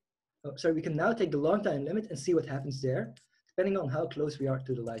we can now take the long time limit and see what happens there, depending on how close we are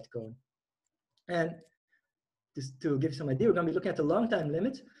to the light cone. And just to give you some idea, we're going to be looking at the long time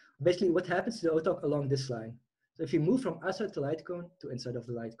limit, basically what happens to the OTOC along this line. So if you move from outside the light cone to inside of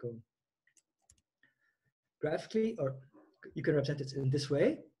the light cone. Graphically, or you can represent it in this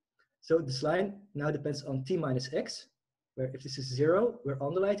way. So this line now depends on t minus x, where if this is 0, we're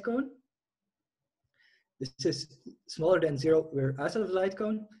on the light cone. This is smaller than 0, we're outside of the light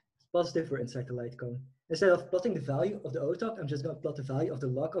cone. It's positive, we're inside the light cone. Instead of plotting the value of the OTOC, I'm just going to plot the value of the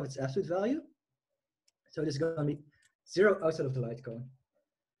log of its absolute value. So this is going to be 0 outside of the light cone.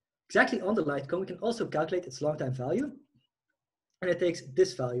 Exactly on the light cone, we can also calculate its long time value. And it takes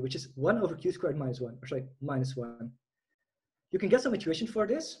this value, which is 1 over q squared minus 1, or sorry, minus 1. You can get some intuition for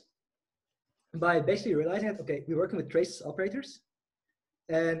this by basically realizing that, okay, we're working with trace operators,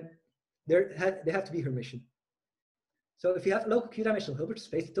 and they have to be Hermitian. So if you have a local q-dimensional Hilbert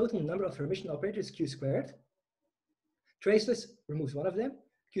space, the total number of Hermitian operators is q squared. Traceless removes one of them,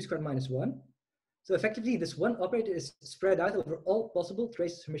 q squared minus 1. So effectively, this one operator is spread out over all possible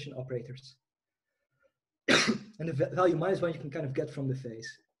trace Hermitian operators. And the value minus 1 you can kind of get from the phase.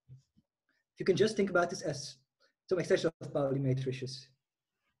 You can just think about this as some extension of Pauli matrices.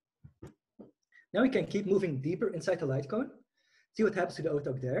 Now we can keep moving deeper inside the light cone, see what happens to the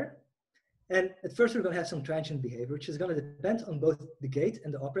OTOC there. And at first we're going to have some transient behavior, which is going to depend on both the gate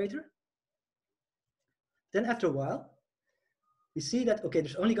and the operator. Then after a while, we see that, okay,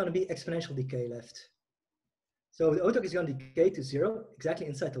 there's only going to be exponential decay left. So the OTOC is going to decay to 0 exactly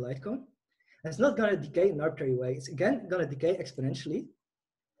inside the light cone. And it's not going to decay in an arbitrary way. It's again going to decay exponentially.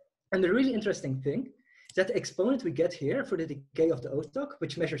 And the really interesting thing is that the exponent we get here for the decay of the OTOC,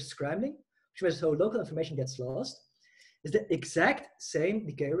 which measures scrambling, which measures how local information gets lost, is the exact same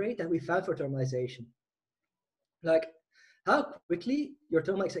decay rate that we found for thermalization. Like how quickly your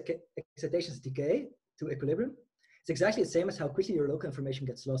thermal excitations decay to equilibrium is exactly the same as how quickly your local information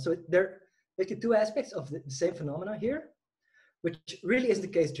gets lost. So there are basically two aspects of the same phenomena here, which really isn't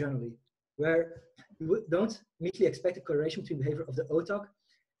the case generally, where you don't immediately expect a correlation between behavior of the OTOC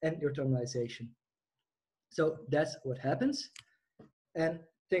and your thermalization. So that's what happens. And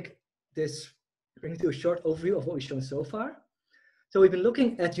I think this brings you a short overview of what we've shown so far. So we've been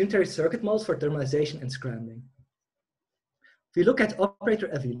looking at unitary circuit models for thermalization and scrambling. If we look at operator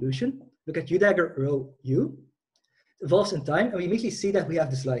evolution, look at U dagger rho U, it evolves in time, and we immediately see that we have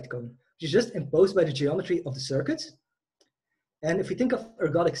this light cone, which is just imposed by the geometry of the circuit. And if we think of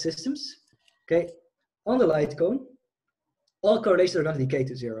ergodic systems, okay, on the light cone, all correlations are going to decay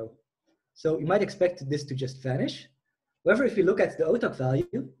to 0. So you might expect this to just vanish. However, if you look at the OTOC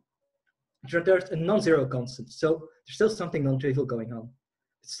value, there's a non-zero constant. So there's still something non-trivial going on.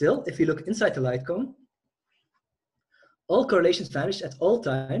 But still, if you look inside the light cone, all correlations vanish at all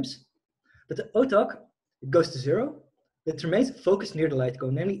times, but the OTOC, it goes to 0, but it remains focused near the light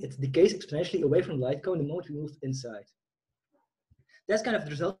cone, namely it decays exponentially away from the light cone the moment we move inside. That's kind of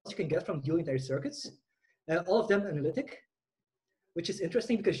the results you can get from dual-unitary circuits, all of them analytic, which is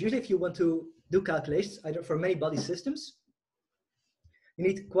interesting because usually if you want to do calculations, either for many body systems, you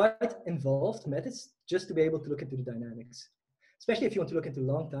need quite involved methods just to be able to look into the dynamics. Especially if you want to look into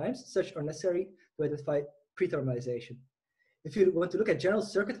long times, such are necessary to identify pre-thermalization. If you want to look at general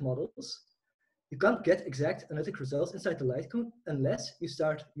circuit models, you can't get exact analytic results inside the light cone unless you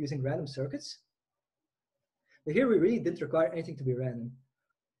start using random circuits. But here we really didn't require anything to be random.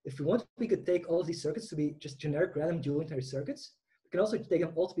 If we want, we could take all of these circuits to be just generic random dual-unitary circuits. We can also take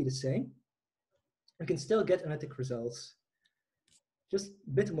them all to be the same. We can still get analytic results. Just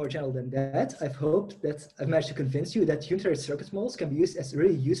a bit more general than that, I've hoped that I've managed to convince you that unitary circuit models can be used as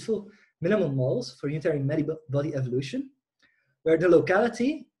really useful minimum models for unitary many-body evolution, where the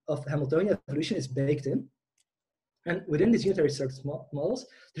locality of Hamiltonian evolution is baked in. And within these unitary circuit models,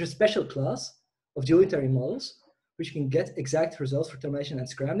 there's a special class of dual-unitary models, which can get exact results for thermalization and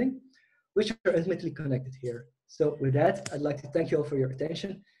scrambling, which are intimately connected here. So with that, I'd like to thank you all for your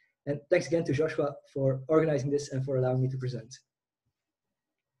attention. And thanks again to Joshua for organizing this and for allowing me to present.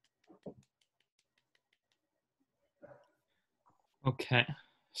 Okay,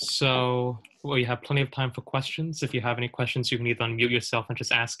 so we have plenty of time for questions. If you have any questions, you can either unmute yourself and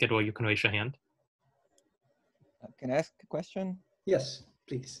just ask it, or you can raise your hand. Can I ask a question? Yes,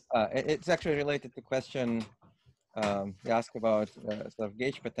 please. It's actually related to question you asked about sort of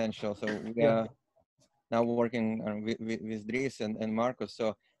gauge potential. So we are now working with Dries and Marcus.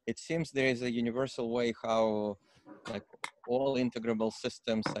 So it seems there is a universal way how like all integrable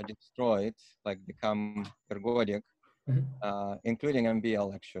systems are destroyed, like become ergodic. Including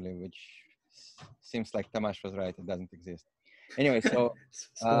MBL actually, which seems like Tamash was right, it doesn't exist. Anyway, so,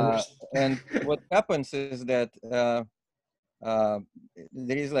 and what happens is that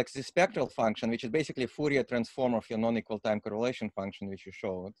there is like the spectral function, which is basically a Fourier transform of your non-equal time correlation function, which you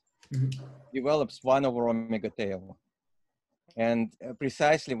showed, develops 1 over omega tail. And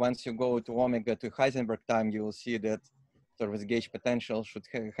precisely once you go to omega to Heisenberg time, you will see that sort of the gauge potential should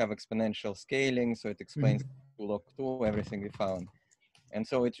have exponential scaling. So it explains log 2, everything we found. And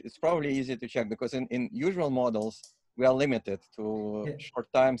so it's probably easy to check because in usual models, we are limited to short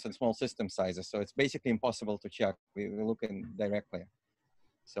times and small system sizes. So it's basically impossible to check. We look in directly.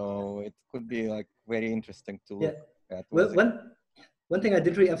 So it could be like very interesting to look at. Well, one thing I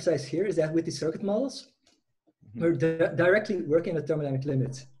did really emphasize here is that with the circuit models, we're directly working with thermodynamic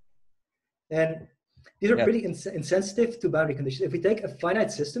limits. And these are pretty insensitive to boundary conditions. If we take a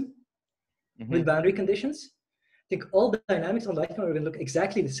finite system with boundary conditions, I think all the dynamics on light cone are going to look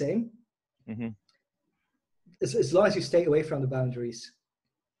exactly the same, as long as you stay away from the boundaries.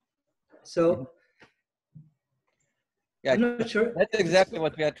 So yeah, I'm not sure. That's exactly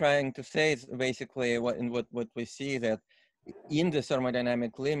what we are trying to say. Is basically what we see that in the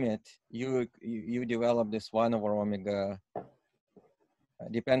thermodynamic limit, you develop this 1 over omega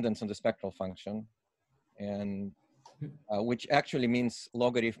dependence on the spectral function, and which actually means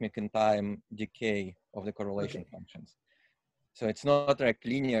logarithmic in time decay of the correlation functions. So it's not like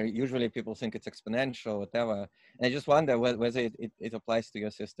linear. Usually people think it's exponential, whatever. And I just wonder whether it applies to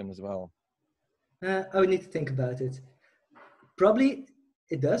your system as well. I would need to think about it. Probably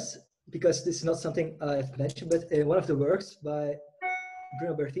it does, because this is not something I've mentioned, but in one of the works by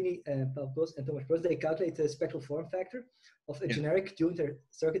Bruno Bertini and Paul Post and Thomas Prost, they calculate the spectral form factor of a generic dual-unitary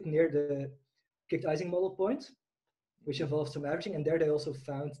circuit near the Kirk-Ising model point, which involves some averaging. And there they also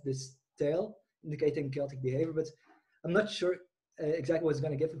found this tail indicating chaotic behavior, but I'm not sure exactly what it's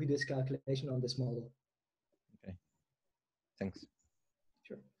going to give if we do this calculation on this model. Okay, thanks.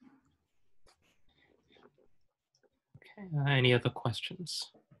 Sure. Okay, any other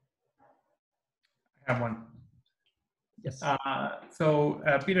questions? I have one. Yes.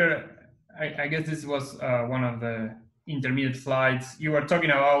 Peter, I guess this was one of the intermediate slides. You were talking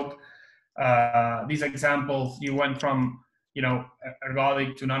about these examples. You went from,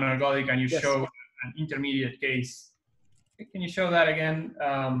 ergodic to non-ergodic, and you showed an intermediate case. Can you show that again?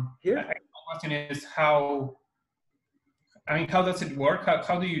 Here? My question is how does it work?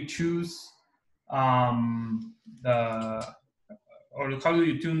 How do you choose how do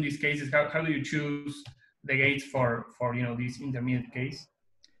you tune these cases? How do you choose the gates for these intermediate case?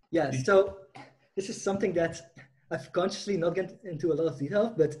 Yeah, so this is something that I've consciously not get into a lot of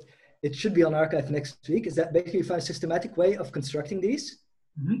detail, but it should be on arXiv next week, is that basically you find a systematic way of constructing these.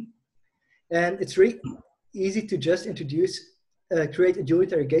 And it's really easy to just create a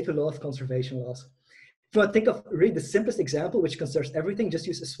dual-unitary gate with a lot of conservation laws. If you want to think of really the simplest example, which conserves everything, just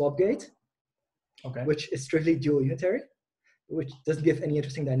use a swap gate, which is strictly dual-unitary, which doesn't give any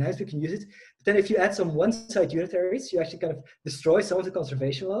interesting dynamics. We can use it. But then if you add some one-side unitaries, you actually kind of destroy some of the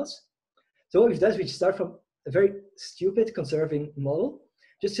conservation laws. So what we've done is we start from a very stupid conserving model,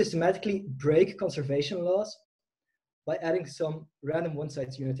 just systematically break conservation laws by adding some random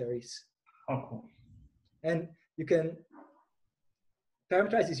one-side unitaries. Oh, cool. And you can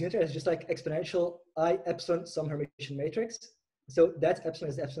parameterize these unitaries just like exponential I epsilon some Hermitian matrix. So that epsilon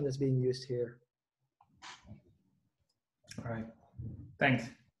is the epsilon that's being used here. All right. Thanks.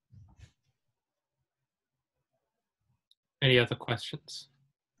 Any other questions?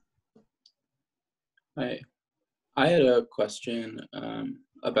 I had a question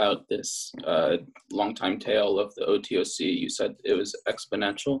about this long time tail of the OTOC. You said it was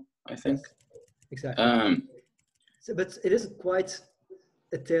exponential, I think. Yes, exactly. But it isn't quite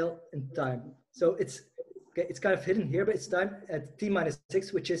a tail in time. So it's kind of hidden here, but it's time at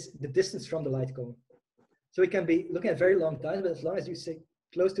t-6, which is the distance from the light cone. So we can be looking at very long times, but as long as you stay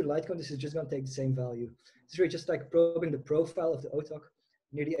close to the light cone, this is just going to take the same value. It's really just like probing the profile of the OTOC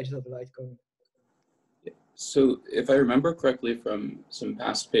near the edges of the light cone. So if I remember correctly from some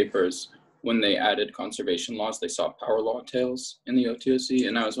past papers, when they added conservation laws, they saw power law tails in the OTOC.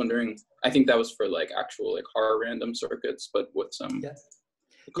 And I was wondering, I think that was for like actual like Haar random circuits, but with some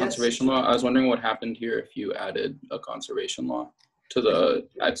conservation law. I was wondering what happened here if you added a conservation law to the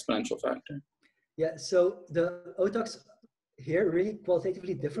exponential factor. Yeah, so the OTOCs here are really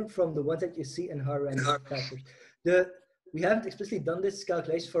qualitatively different from the ones that you see in Haar random factors. We haven't explicitly done this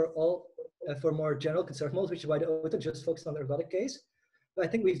calculation for all for more general conserved models, which is why the OTOC just focused on the ergodic case. But I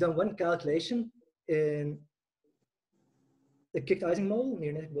think we've done one calculation in the Kirk-Ising model near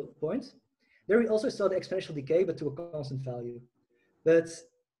an integral point. There we also saw the exponential decay, but to a constant value. But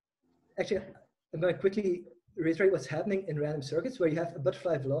actually, I'm going to quickly reiterate what's happening in random circuits where you have a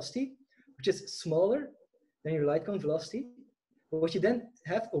butterfly velocity, which is smaller than your light cone velocity. What you then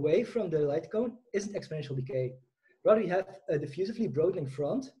have away from the light cone isn't exponential decay. Rather, you have a diffusively broadening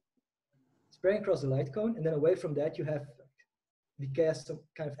front spreading across the light cone, and then away from that, you have decay as some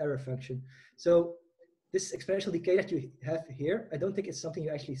kind of error function. So this exponential decay that you have here, I don't think it's something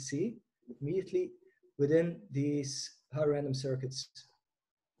you actually see immediately within these high random circuits.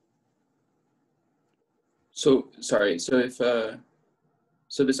 So sorry. So if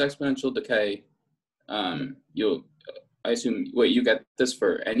so this exponential decay, I assume, wait, you get this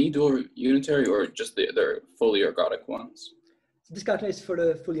for any dual unitary or just the fully ergodic ones? So this calculates for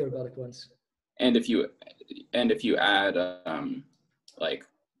the fully ergodic ones. And if you add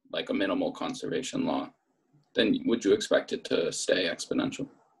like a minimal conservation law, then would you expect it to stay exponential?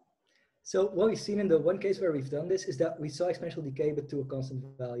 So what we've seen in the one case where we've done this is that we saw exponential decay, but to a constant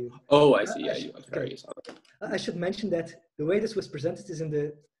value. Oh, I see. Yeah, I should mention that the way this was presented is in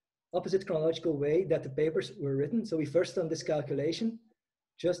the opposite chronological way that the papers were written. So we first done this calculation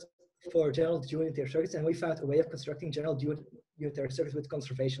just for general dual-unitary circuits, and we found a way of constructing general dual-unitary circuits with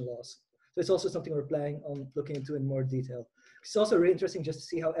conservation laws. So it's also something we're planning on looking into in more detail. It's also really interesting just to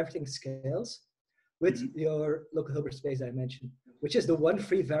see how everything scales with your local Hilbert space that I mentioned, which is the one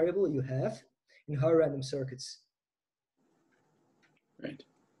free variable you have in high random circuits. Right.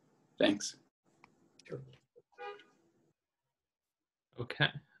 Thanks. Sure. Okay.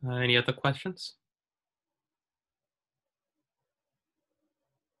 Any other questions?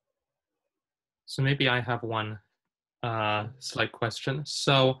 So maybe I have one slight question.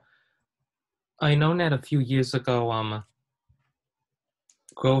 So I know that a few years ago,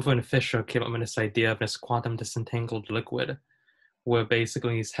 Grover and Fisher came up with this idea of this quantum disentangled liquid, where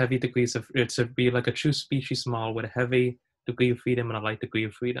basically these heavy degrees of, it would be like a true species model with a heavy degree of freedom and a light degree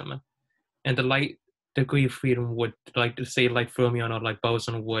of freedom. And the light degree of freedom would, like to say like fermion or like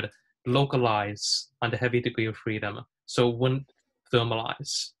boson, would localize on the heavy degree of freedom, so it wouldn't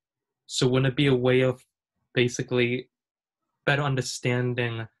thermalize. So wouldn't it be a way of basically better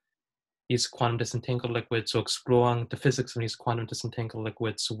understanding these quantum disentangled liquids, or exploring the physics of these quantum disentangled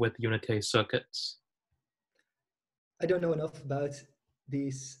liquids with unitary circuits? I don't know enough about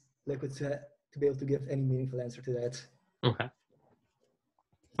these liquids to be able to give any meaningful answer to that. Okay.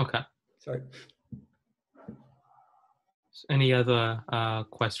 Okay. Sorry. Any other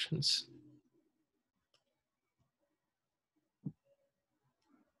questions?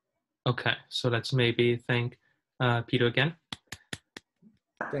 Okay, so let's maybe thank Pieter again.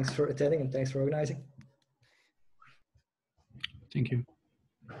 Thanks for attending and thanks for organizing. Thank you.